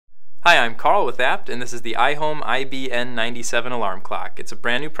Hi, I'm Carl with abt, and this is the iHome IBN97 alarm clock. It's a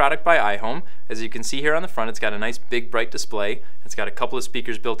brand new product by iHome. As you can see here on the front, it's got a nice big bright display. It's got a couple of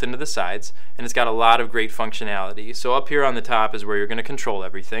speakers built into the sides, and it's got a lot of great functionality. So up here on the top is where you're going to control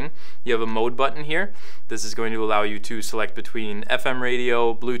everything. You have a mode button here. This is going to allow you to select between FM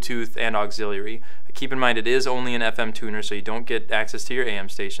radio, Bluetooth, and auxiliary. Keep in mind it is only an FM tuner, so you don't get access to your AM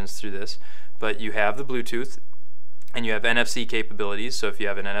stations through this, but you have the Bluetooth. And you have NFC capabilities, so if you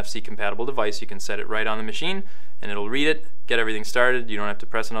have an NFC compatible device, you can set it right on the machine and it'll read it, get everything started. You don't have to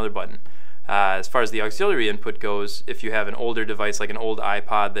press another button. As far as the auxiliary input goes, if you have an older device like an old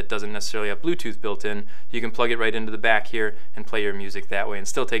iPod that doesn't necessarily have Bluetooth built in, you can plug it right into the back here and play your music that way and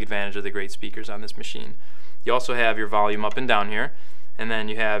still take advantage of the great speakers on this machine. You also have your volume up and down here, and then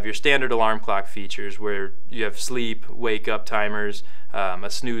you have your standard alarm clock features where you have sleep, wake up timers, a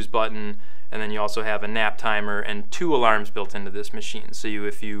snooze button, and then you also have a nap timer and 2 alarms built into this machine. So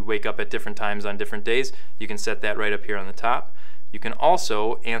if you wake up at different times on different days, you can set that right up here on the top. You can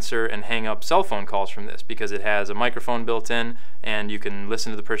also answer and hang up cell phone calls from this because it has a microphone built in and you can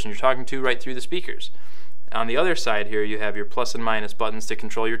listen to the person you're talking to right through the speakers. On the other side here, you have your plus and minus buttons to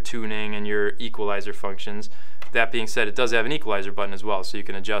control your tuning and your equalizer functions. That being said, it does have an equalizer button as well, so you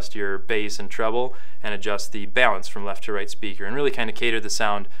can adjust your bass and treble and adjust the balance from left to right speaker and really kind of cater the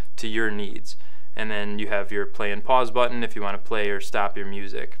sound to your needs. And then you have your play and pause button if you want to play or stop your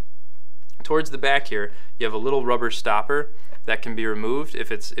music. Towards the back here, you have a little rubber stopper that can be removed.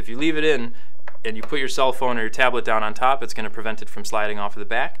 If you leave it in and you put your cell phone or your tablet down on top, it's going to prevent it from sliding off of the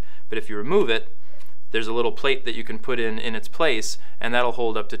back. But if you remove it, there's a little plate that you can put in its place, and that'll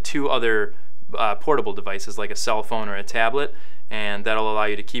hold up to 2 other portable devices like a cell phone or a tablet, and that'll allow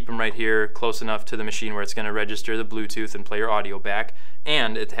you to keep them right here close enough to the machine where it's going to register the Bluetooth and play your audio back.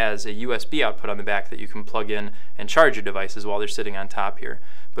 And it has a USB output on the back that you can plug in and charge your devices while they're sitting on top here.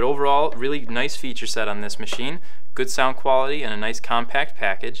 But overall, really nice feature set on this machine, good sound quality, and a nice compact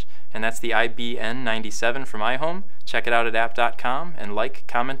package. And that's the IBN97 from iHome. Check it out at abt.com and like,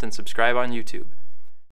 comment, and subscribe on YouTube.